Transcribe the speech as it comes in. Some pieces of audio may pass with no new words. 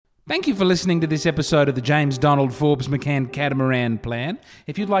Thank you for listening to this episode of the James Donald Forbes McCann Catamaran Plan.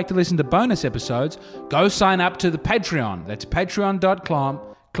 If you'd like to listen to bonus episodes, go sign up to the Patreon. That's patreon.com.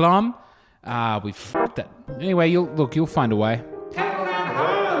 We fucked that. Anyway, you'll find a way.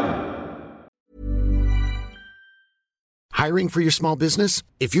 Hiring for your small business?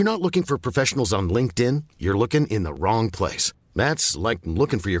 If you're not looking for professionals on LinkedIn, you're looking in the wrong place. That's like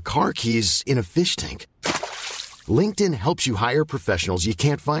looking for your car keys in a fish tank. LinkedIn helps you hire professionals you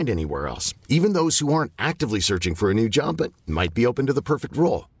can't find anywhere else, even those who aren't actively searching for a new job but might be open to the perfect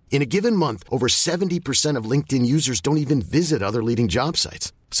role. In a given month, over 70% of LinkedIn users don't even visit other leading job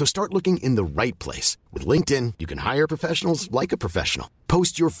sites. So start looking in the right place. With LinkedIn, you can hire professionals like a professional.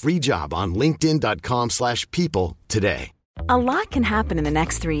 Post your free job on linkedin.com/people today. A lot can happen in the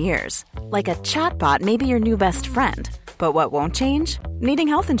next 3 years. Like a chatbot may be your new best friend. But what won't change? Needing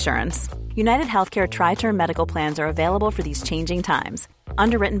health insurance. United Healthcare Tri-Term Medical Plans are available for these changing times.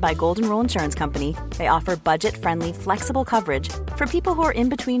 Underwritten by Golden Rule Insurance Company, they offer budget-friendly, flexible coverage for people who are in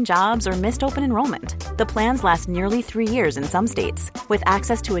between jobs or missed open enrollment. The plans last nearly 3 years in some states, with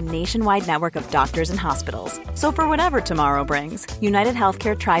access to a nationwide network of doctors and hospitals. So for whatever tomorrow brings, United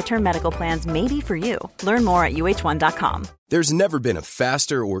Healthcare Tri-Term Medical Plans may be for you. Learn more at uh1.com. There's never been a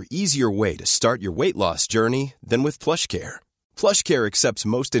faster or easier way to start your weight loss journey than with PlushCare. PlushCare accepts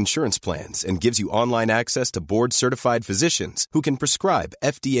most insurance plans and gives you online access to board-certified physicians who can prescribe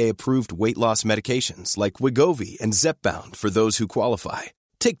FDA-approved weight loss medications like Wegovy and Zepbound for those who qualify.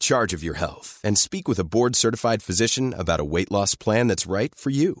 Take charge of your health and speak with a board-certified physician about a weight loss plan that's right for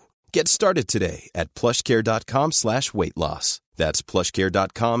you. Get started today at plushcare.com/weight loss. That's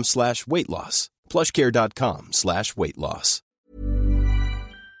plushcare.com/weight loss. plushcare.com/weight loss.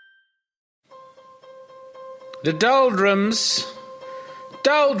 The doldrums.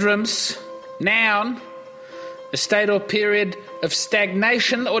 Doldrums, noun, a state or period of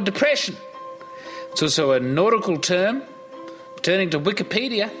stagnation or depression. It's also a nautical term. Turning to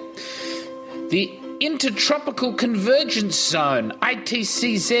Wikipedia, the Intertropical Convergence Zone,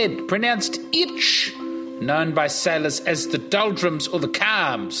 ITCZ, pronounced itch, known by sailors as the doldrums or the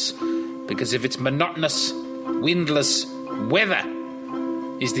calms, because of its monotonous, windless weather,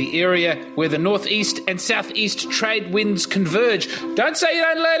 is the area where the northeast and southeast trade winds converge. Don't say you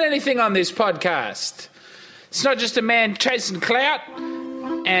don't learn anything on this podcast. It's not just a man chasing clout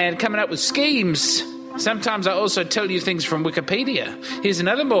and coming up with schemes. Sometimes I also tell you things from Wikipedia. Here's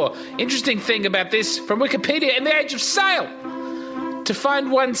another more interesting thing about this from Wikipedia. In the age of sail, to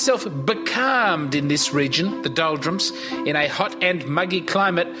find oneself becalmed in this region, the doldrums, in a hot and muggy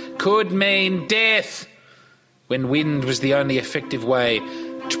climate could mean death, when wind was the only effective way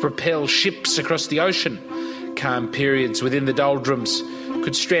to propel ships across the ocean. Calm periods within the doldrums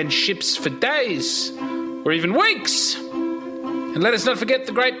could strand ships for days or even weeks. And let us not forget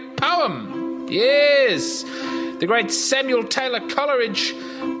the great poem. Yes, the great Samuel Taylor Coleridge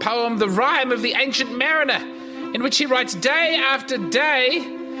poem, The Rime of the Ancient Mariner, in which he writes, day after day,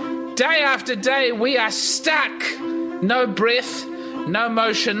 we are stuck. No breath, no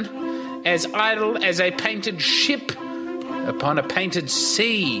motion, as idle as a painted ship upon a painted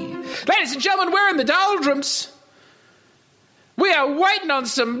sea. Ladies and gentlemen, we're in the doldrums. We are waiting on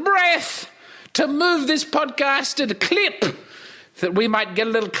some breath to move this podcast at a clip that we might get a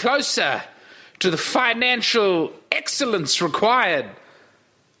little closer to the financial excellence required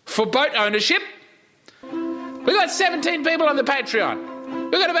for boat ownership. We got 17 people on the Patreon.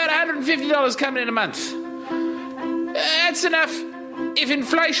 We got about $150 coming in a month. That's enough, if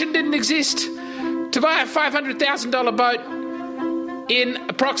inflation didn't exist, to buy a $500,000 boat in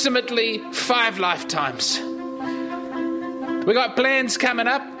approximately 5 lifetimes. We got plans coming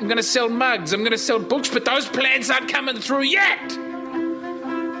up. I'm going to sell mugs. I'm going to sell books, but those plans aren't coming through yet.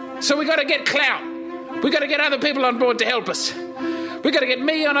 So we got to get clout. We got to get other people on board to help us. We got to get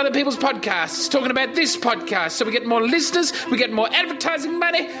me on other people's podcasts talking about this podcast, so we get more listeners, we get more advertising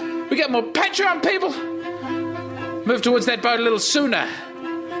money, we get more Patreon people. Move towards that boat a little sooner.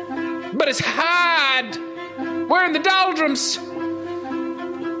 But it's hard. We're in the doldrums.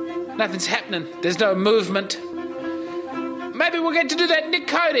 Nothing's happening. There's no movement. Maybe we'll get to do that Nick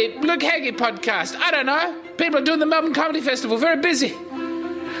Cody, Luke Hagee podcast. I don't know. People are doing the Melbourne Comedy Festival. Very busy.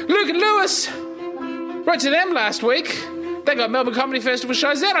 Luke and Lewis. Wrote to them last week. They got Melbourne Comedy Festival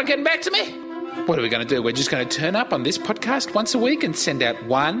shows. They're not getting back to me. What are we going to do? We're just going to turn up on this podcast once a week and send out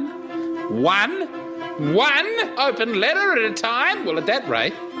one open letter at a time? Well, at that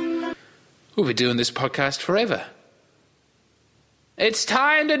rate, we'll be doing this podcast forever. It's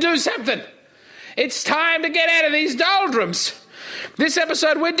time to do something. It's time to get out of these doldrums. This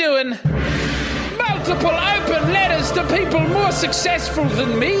episode we're doing multiple open letters letters to people more successful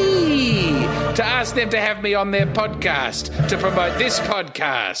than me to ask them to have me on their podcast to promote this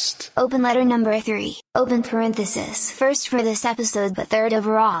podcast. Open letter number 3. Open parenthesis. First for this episode, but third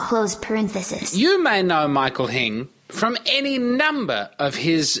overall. Close parenthesis. You may know Michael Hing from any number of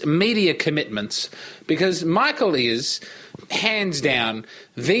his media commitments because Michael is, hands down,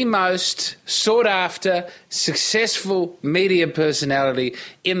 the most sought-after, successful media personality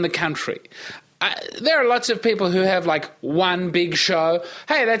in the country. There are lots of people who have like one big show.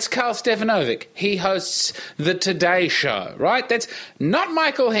 Hey, that's Carl Stefanovic. He hosts the Today Show, right? That's not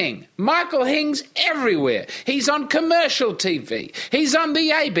Michael Hing. Michael Hing's everywhere. He's on commercial TV. He's on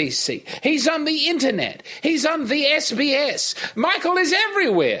the ABC. He's on the internet. He's on the SBS. Michael is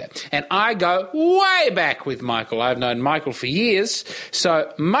everywhere. And I go way back with Michael. I've known Michael for years.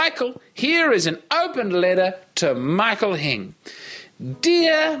 So, Michael, here is an open letter to Michael Hing.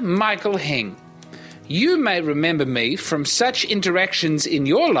 Dear Michael Hing, you may remember me from such interactions in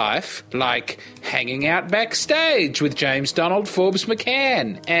your life, like hanging out backstage with James Donald Forbes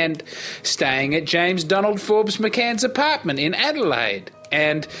McCann and staying at James Donald Forbes McCann's apartment in Adelaide.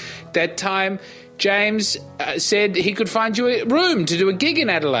 And that time, James said he could find you a room to do a gig in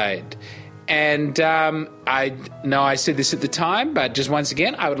Adelaide. And I know I said this at the time, but just once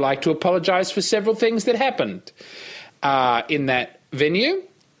again, I would like to apologise for several things that happened in that venue.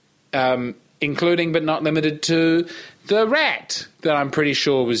 Including but not limited to the rat that I'm pretty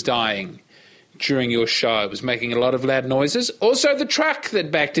sure was dying during your show. It was making a lot of loud noises. Also the truck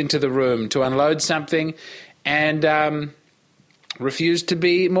that backed into the room to unload something and refused to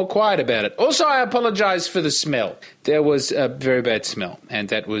be more quiet about it. Also, I apologise for the smell. There was a very bad smell, and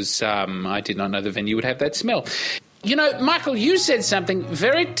that was, I did not know the venue would have that smell. You know, Michael, you said something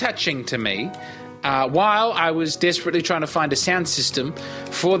very touching to me while I was desperately trying to find a sound system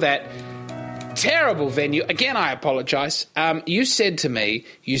for that terrible venue. Again, I apologise. You said to me,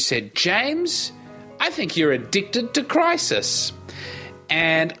 James, I think you're addicted to Crisis.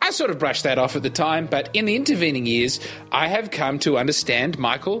 And I sort of brushed that off at the time, but in the intervening years, I have come to understand,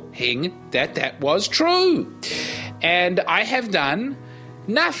 Michael Hing, that was true. And I have done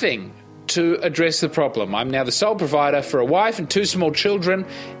nothing to address the problem. I'm now the sole provider for a wife and 2 small children,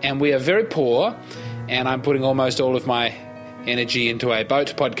 and we are very poor, and I'm putting almost all of my energy into a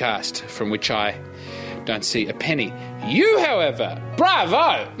boat podcast from which I don't see a penny. You, however,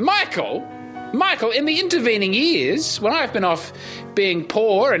 bravo, Michael, in the intervening years, when I've been off being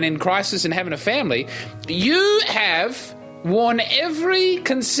poor and in crisis and having a family, you have worn every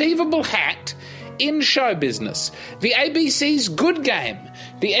conceivable hat in show business. The ABC's Good Game,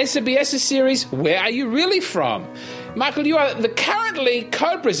 the SBS series Where Are You Really From? Michael, you are currently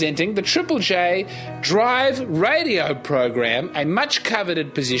co-presenting the Triple J Drive radio program, a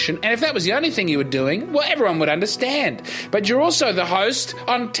much-coveted position, and if that was the only thing you were doing, well, everyone would understand. But you're also the host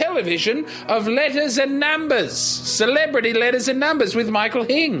on television of Letters and Numbers, Celebrity Letters and Numbers with Michael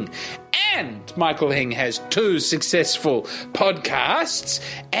Hing. And Michael Hing has 2 successful podcasts,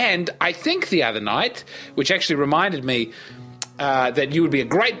 and I think the other night, which actually reminded me that you would be a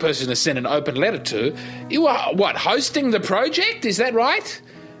great person to send an open letter to. You are, hosting the project? Is that right?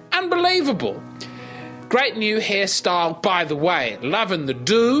 Unbelievable. Great new hairstyle, by the way. Loving the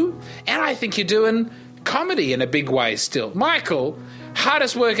do. And I think you're doing comedy in a big way still. Michael,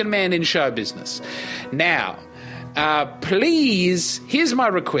 hardest working man in show business. Now, please, here's my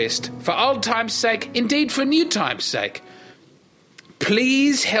request. For old time's sake, indeed for new time's sake,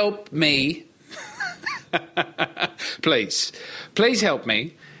 please help me. Please help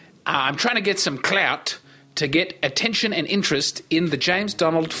me. I'm trying to get some clout to get attention and interest in the James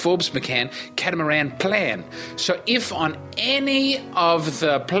Donald Forbes McCann catamaran plan. So if on any of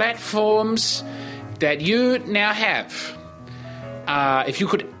the platforms that you now have, if you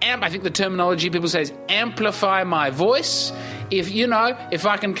could I think the terminology people say is amplify my voice. If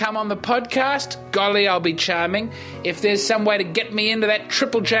I can come on the podcast, golly, I'll be charming. If there's some way to get me into that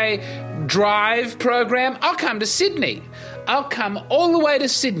Triple J Drive program, I'll come to Sydney. I'll come all the way to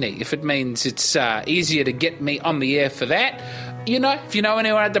Sydney if it means it's easier to get me on the air for that. If you know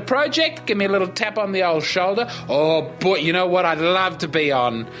anyone at the project, give me a little tap on the old shoulder. Oh, boy, you know what? I'd love to be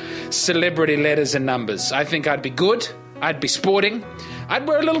on Celebrity Letters and Numbers. I think I'd be good. I'd be sporting. I'd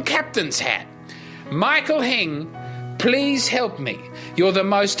wear a little captain's hat. Michael Hing, please help me. You're the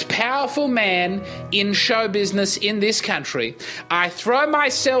most powerful man in show business in this country. I throw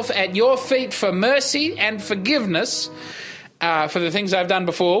myself at your feet for mercy and forgiveness for the things I've done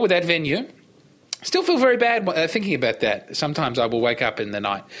before with that venue. Still feel very bad thinking about that. Sometimes I will wake up in the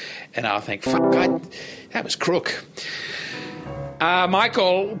night and I'll think, fuck, that was crook.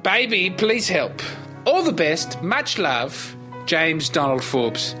 Michael, baby, please help. All the best. Much love. James Donald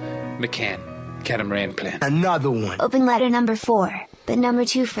Forbes McCann. Catamaran Plan. Another one. Open letter number 4, but number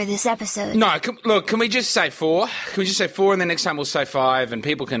 2 for this episode. No, can we just say 4? Can we just say 4 and then next time we'll say 5 and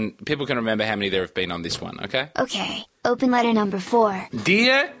people can remember how many there have been on this one, okay? Okay. Open letter number 4.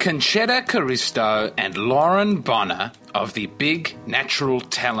 Dear Conchetta Caristo and Lauren Bonner of the Big Natural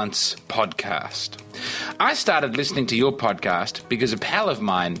Talents podcast. I started listening to your podcast because a pal of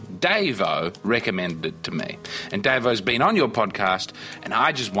mine, Davo, recommended it to me. And Davo's been on your podcast, and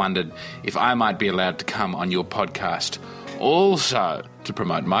I just wondered if I might be allowed to come on your podcast also to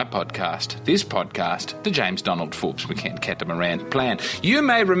promote my podcast, this podcast, the James Donald Forbes McCann Catamaran Plan. You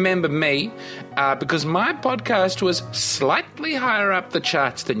may remember me because my podcast was slightly higher up the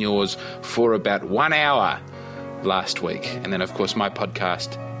charts than yours for about 1 hour last week. And then, of course, my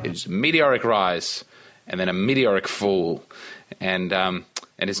podcast is meteoric rise and then a meteoric fall. And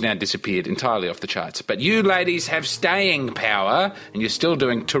it's now disappeared entirely off the charts. But you ladies have staying power, and you're still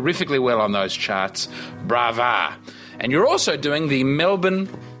doing terrifically well on those charts. Brava. And you're also doing the Melbourne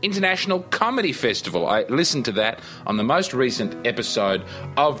International Comedy Festival. I listened to that on the most recent episode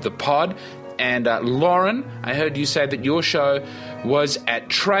of the pod. And Lauren, I heard you say that your show was at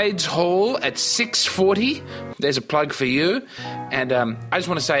Trades Hall at 6:40. There's a plug for you. And I just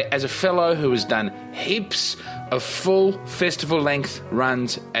want to say, as a fellow who has done heaps of full festival-length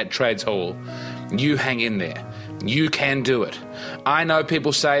runs at Trades Hall, you hang in there. You can do it. I know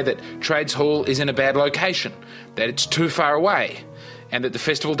people say that Trades Hall is in a bad location, that it's too far away, and that the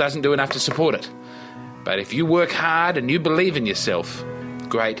festival doesn't do enough to support it. But if you work hard and you believe in yourself,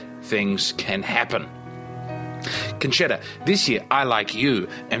 great things can happen. Conchetta, this year I, like you,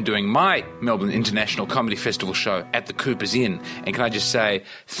 am doing my Melbourne International Comedy Festival show at the Cooper's Inn. And can I just say,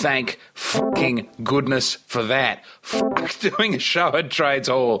 thank fucking goodness for that. Fuck doing a show at Trades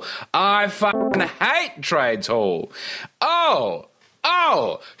Hall. I fucking hate Trades Hall. Oh,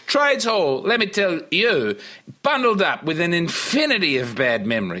 Trades Hall, let me tell you, bundled up with an infinity of bad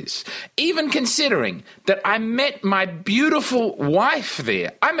memories. Even considering that I met my beautiful wife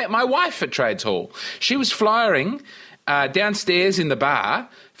there. I met my wife at Trades Hall. She was flyering downstairs in the bar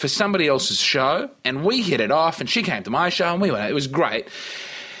for somebody else's show, and we hit it off, and she came to my show, and we went. It was great.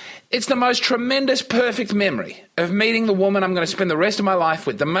 It's the most tremendous, perfect memory of meeting the woman I'm going to spend the rest of my life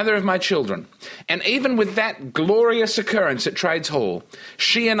with, the mother of my children. And even with that glorious occurrence at Trades Hall,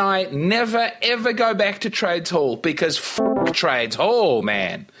 she and I never, ever go back to Trades Hall because fuck Trades Hall,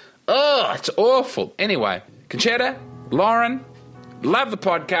 man. Oh, it's awful. Anyway, Conchetta, Lauren, love the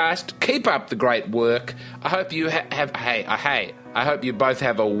podcast. Keep up the great work. I hope you I hope you both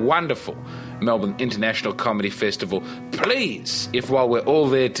have a wonderful Melbourne International Comedy Festival. Please, if while we're all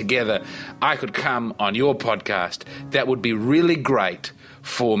there together, I could come on your podcast, that would be really great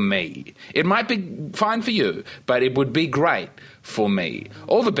for me. It might be fine for you, but it would be great for me.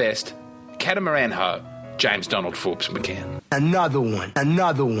 All the best. Catamaran Ho, James Donald Forbes McCann. Another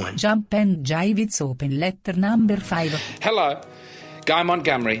one. Jump and jive, it's open. Letter number 5. Hello, Guy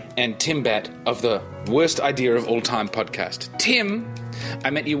Montgomery and Tim Batt of the Worst Idea of All Time podcast. Tim,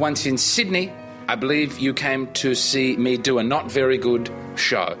 I met you once in Sydney. I believe you came to see me do a not very good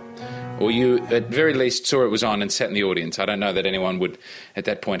show. Or you, at very least, saw it was on and sat in the audience. I don't know that anyone would, at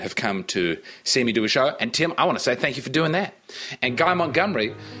that point, have come to see me do a show. And Tim, I want to say thank you for doing that. And Guy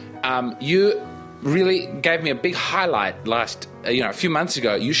Montgomery, you really gave me a big highlight a few months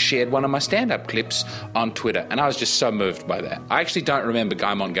ago. You shared one of my stand-up clips on Twitter, and I was just so moved by that. I actually don't remember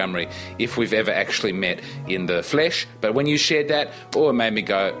Guy Montgomery if we've ever actually met in the flesh, but when you shared that, it made me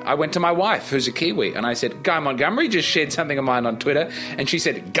go. I went to my wife, who's a Kiwi, and I said, Guy Montgomery just shared something of mine on Twitter, and she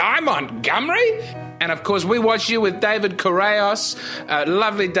said, Guy Montgomery? And of course, we watched you with David Correos,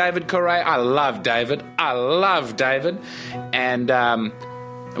 lovely David Correos. I love David. And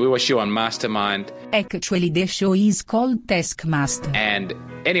we watched you on Mastermind. Actually, the show is called Taskmaster. And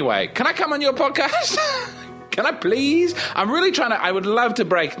anyway, can I come on your podcast? Can I please? I'm really trying to. I would love to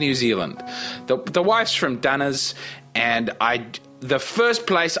break New Zealand. The wife's from Dunners, and the first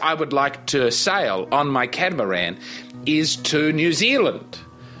place I would like to sail on my catamaran is to New Zealand,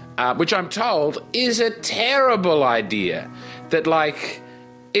 which I'm told is a terrible idea. That,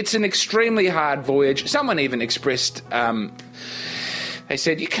 it's an extremely hard voyage. Someone even expressed. They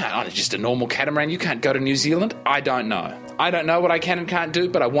said, you can't, on just a normal catamaran, you can't go to New Zealand. I don't know. I don't know what I can and can't do,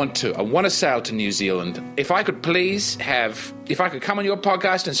 but I want to. I want to sail to New Zealand. If I could come on your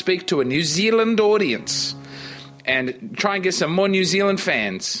podcast and speak to a New Zealand audience and try and get some more New Zealand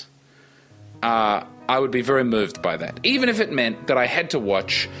fans, I would be very moved by that. Even if it meant that I had to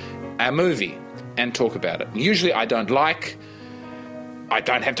watch a movie and talk about it. Usually I don't like I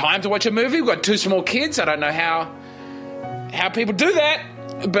don't have time to watch a movie. We've got 2 small kids. I don't know how people do that.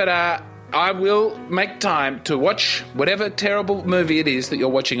 But I will make time to watch whatever terrible movie it is that you're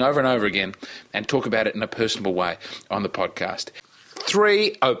watching over and over again and talk about it in a personable way on the podcast.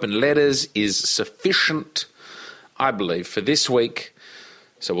 3 open letters is sufficient, I believe, for this week.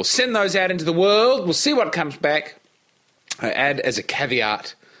 So we'll send those out into the world. We'll see what comes back. I add as a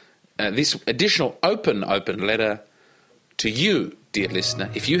caveat this additional open letter to you, dear listener.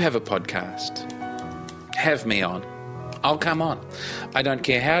 If you have a podcast, have me on. I'll come on. I don't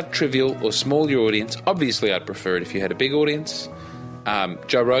care how trivial or small your audience. Obviously, I'd prefer it if you had a big audience.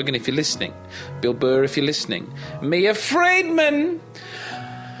 Joe Rogan, if you're listening. Bill Burr, if you're listening. Mia Friedman.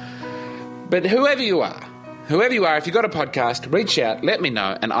 But whoever you are, if you've got a podcast, reach out, let me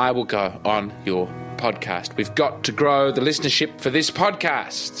know, and I will go on your podcast. We've got to grow the listenership for this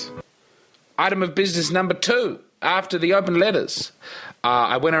podcast. Item of business number 2, after the open letters.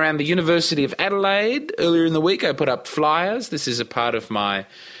 I went around the University of Adelaide earlier in the week. I put up flyers. This is a part of my,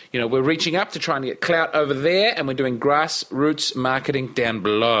 we're reaching up to try and get clout over there, and we're doing grassroots marketing down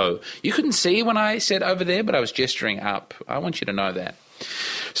below. You couldn't see when I said over there, but I was gesturing up. I want you to know that.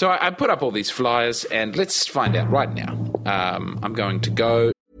 So I put up all these flyers, and let's find out right now. I'm going to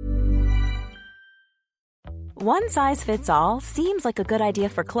go. One size fits all seems like a good idea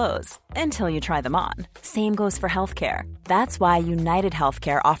for clothes until you try them on. Same goes for healthcare. That's why United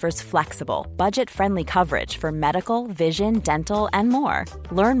Healthcare offers flexible, budget-friendly coverage for medical, vision, dental, and more.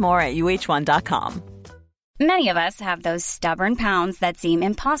 Learn more at uh1.com. Many of us have those stubborn pounds that seem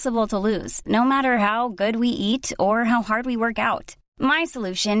impossible to lose, no matter how good we eat or how hard we work out. My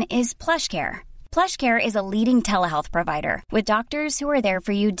solution is PlushCare. PlushCare is a leading telehealth provider with doctors who are there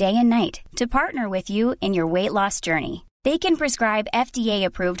for you day and night to partner with you in your weight loss journey. They can prescribe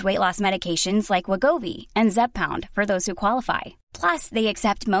FDA-approved weight loss medications like Wegovy and Zepbound for those who qualify. Plus, they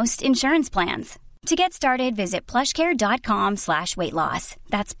accept most insurance plans. To get started, visit plushcare.com/weightloss.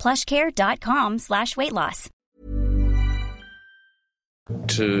 That's plushcare.com/weightloss.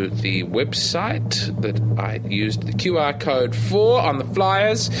 To the website that I used the QR code for on the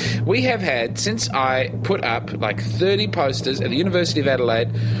flyers. We have had, since I put up like 30 posters at the University of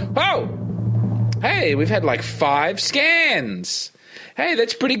Adelaide, hey, we've had like 5 scans. Hey,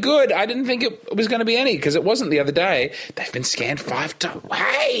 that's pretty good. I didn't think it was going to be any because it wasn't the other day. They've been scanned 5 times.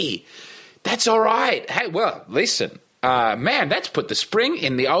 Hey, that's all right. Hey, well, listen, man, that's put the spring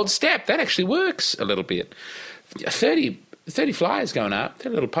in the old step. That actually works a little bit. 30 flyers going up,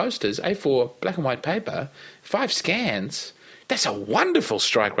 30 little posters, A4 black and white paper, 5 scans. That's a wonderful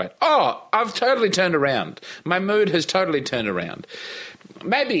strike rate. Oh, I've totally turned around. My mood has totally turned around.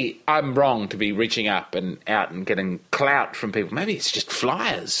 Maybe I'm wrong to be reaching up and out and getting clout from people. Maybe it's just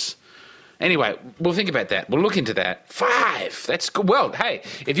flyers. Anyway, we'll think about that. We'll look into that. 5. That's good. Well, hey,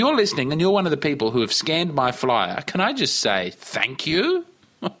 if you're listening and you're one of the people who have scanned my flyer, can I just say thank you?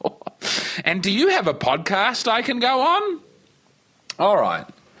 And do you have a podcast I can go on? All right.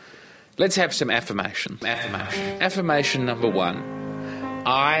 Let's have some affirmation. Affirmation number 1.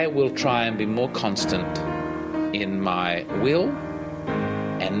 I will try and be more constant in my will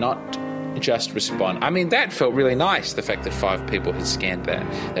and not just respond. I mean, that felt really nice, the fact that 5 people had scanned that.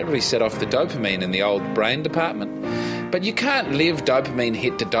 That really set off the dopamine in the old brain department. But you can't live dopamine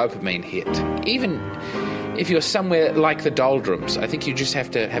hit to dopamine hit. Even if you're somewhere like the doldrums, I think you just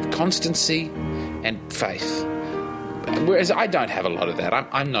have to have constancy and faith. Whereas I don't have a lot of that.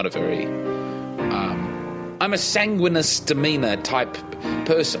 I'm not a very... I'm a sanguineous demeanour type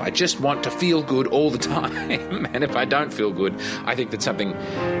person. I just want to feel good all the time. And if I don't feel good, I think that something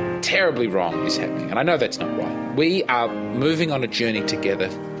terribly wrong is happening. And I know that's not right. We are moving on a journey together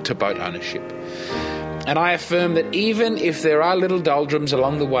to boat ownership. And I affirm that even if there are little doldrums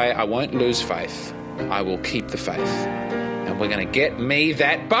along the way, I won't lose faith. I will keep the faith. And we're going to get me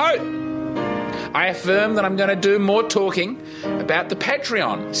that boat. I affirm that I'm going to do more talking about the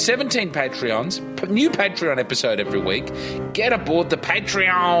Patreon. 17 Patreons, new Patreon episode every week. Get aboard the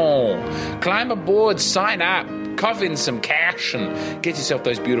Patreon. Climb aboard, sign up, cough in some cash and get yourself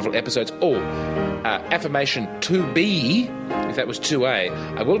those beautiful episodes. Or affirmation 2B, if that was 2A,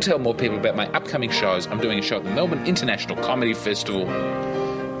 I will tell more people about my upcoming shows. I'm doing a show at the Melbourne International Comedy Festival.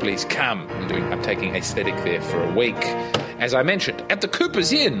 Please come. I'm taking Aesthetic there for a week. As I mentioned, at the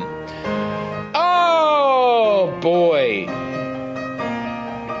Cooper's Inn. Oh, boy.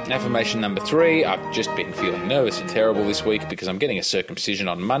 Affirmation number 3, I've just been feeling nervous and terrible this week because I'm getting a circumcision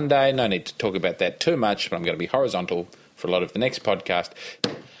on Monday. No need to talk about that too much, but I'm going to be horizontal for a lot of the next podcast.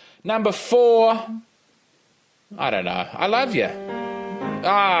 Number 4, I don't know. I love you.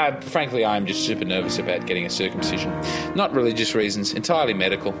 Frankly, I'm just super nervous about getting a circumcision. Not religious reasons, entirely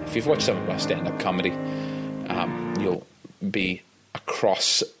medical. If you've watched some of my stand-up comedy, you'll be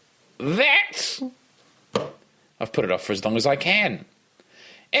across that. I've put it off for as long as I can.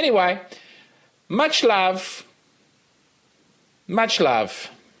 Anyway, much love. Much love.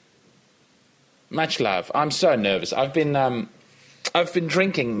 Much love. I'm so nervous. I've been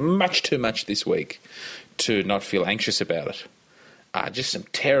drinking much too much this week to not feel anxious about it. Just some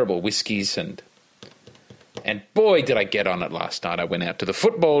terrible whiskies and boy, did I get on it last night. I went out to the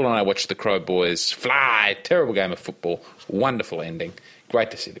football and I watched the Crow Boys fly. Terrible game of football. Wonderful ending.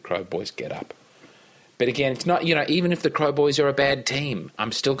 Great to see the Crow Boys get up. But again, it's not, even if the Crow Boys are a bad team,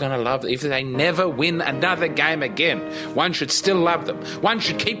 I'm still going to love them. If they never win another game again, one should still love them. One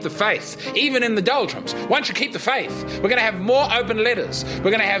should keep the faith. Even in the doldrums, one should keep the faith. We're going to have more open letters. We're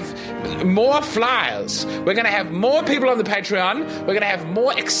going to have more flyers. We're going to have more people on the Patreon. We're going to have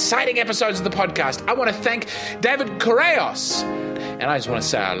more exciting episodes of the podcast. I want to thank David Correos. And I just want to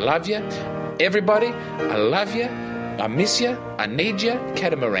say I love you. Everybody, I love you. I miss you. I need you.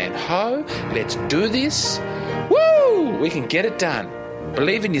 Catamaran ho. Let's do this. Woo! We can get it done.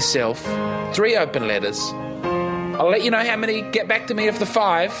 Believe in yourself. 3 open letters. I'll let you know how many get back to me of the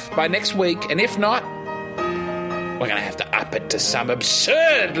 5 by next week. And if not, we're going to have to up it to some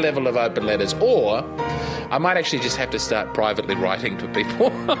absurd level of open letters. Or I might actually just have to start privately writing to people.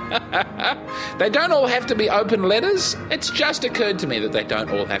 They don't all have to be open letters. It's just occurred to me that they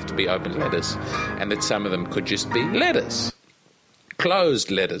don't all have to be open letters and that some of them could just be letters. Closed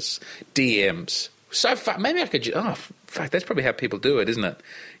letters. DMs. So far, maybe I could that's probably how people do it, isn't it?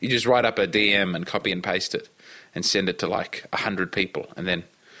 You just write up a DM and copy and paste it and send it to like 100 people and then,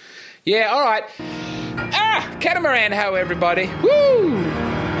 yeah, all right. Catamaran ho, everybody. Woo!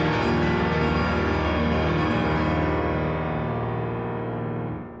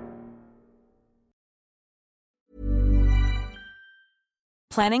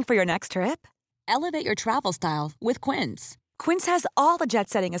 Planning for your next trip? Elevate your travel style with Quince. Quince has all the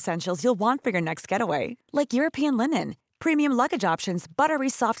jet-setting essentials you'll want for your next getaway, like European linen, premium luggage options, buttery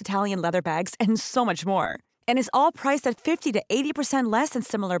soft Italian leather bags, and so much more. And is all priced at 50 to 80% less than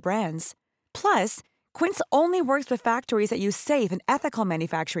similar brands. Plus, Quince only works with factories that use safe and ethical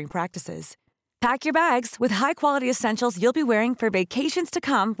manufacturing practices. Pack your bags with high-quality essentials you'll be wearing for vacations to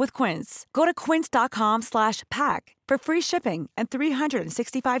come with Quince. Go to quince.com/pack for free shipping and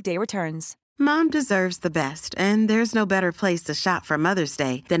 365-day returns. Mom deserves the best, and there's no better place to shop for Mother's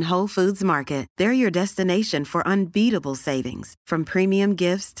Day than Whole Foods Market. They're your destination for unbeatable savings, from premium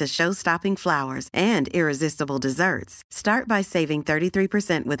gifts to show-stopping flowers and irresistible desserts. Start by saving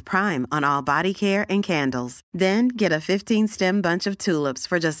 33% with Prime on all body care and candles. Then get a 15-stem bunch of tulips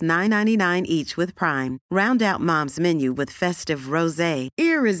for just $9.99 each with Prime. Round out Mom's menu with festive rosé,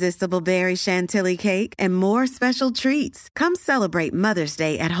 irresistible berry chantilly cake, and more special treats. Come celebrate Mother's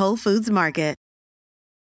Day at Whole Foods Market.